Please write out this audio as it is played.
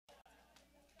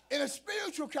in a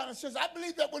spiritual kind of sense, I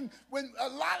believe that when a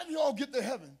lot of you all get to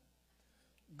heaven,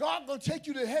 God going to take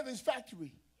you to heaven's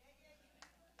factory.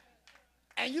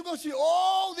 And you're going to see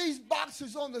all these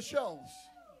boxes on the shelves,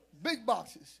 big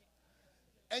boxes.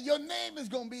 And your name is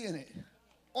going to be in it,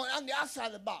 on the outside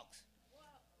of the box.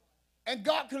 And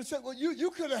God could have said, well, you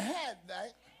could have had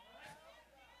that.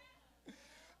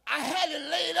 I had it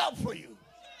laid up for you.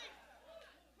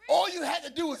 All you had to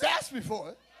do was ask me for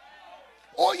it.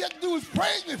 All you had to do was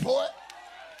praise me for it.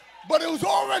 But it was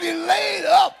already laid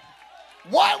up.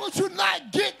 Why would you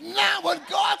not get now what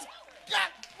God's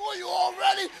got for you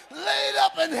already laid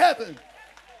up in heaven?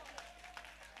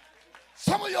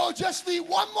 Some of y'all just need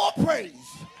one more praise.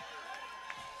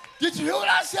 Did you hear what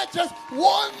I said? Just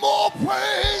one more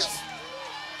praise.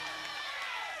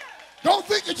 Don't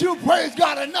think that you praise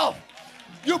God enough.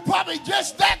 You're probably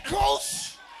just that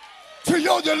close to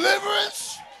your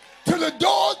deliverance, to the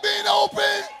doors being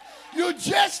open. You're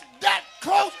just that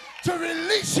close to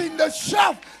releasing the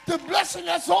shelf, the blessing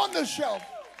that's on the shelf.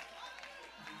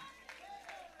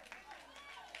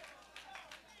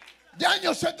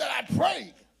 Daniel said that I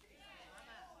prayed.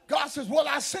 God says, well,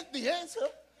 I sent the answer.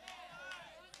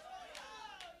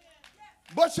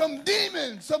 But some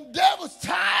demons, some devils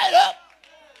tied up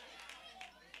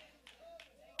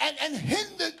and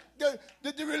hindered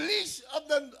the release of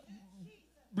the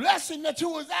blessing that you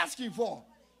was asking for.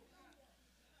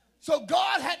 So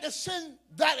God had to send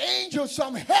that angel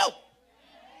some help.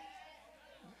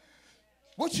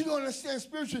 What you don't understand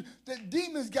spiritually, that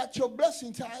demons got your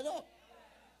blessing tied up.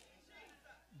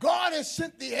 God has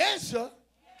sent the answer,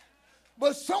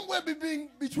 but somewhere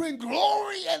between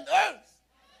glory and earth,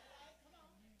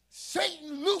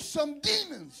 Satan loosed some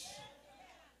demons.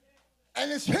 And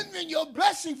it's hindering your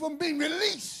blessing from being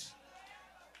released.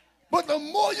 But the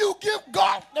more you give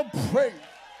God the praise,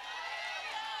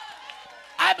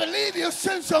 I believe He'll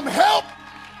send some help.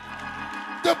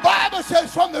 The Bible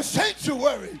says from the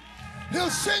sanctuary, He'll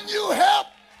send you help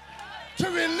to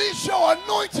release your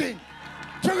anointing,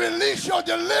 to release your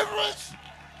deliverance,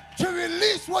 to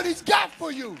release what He's got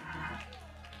for you.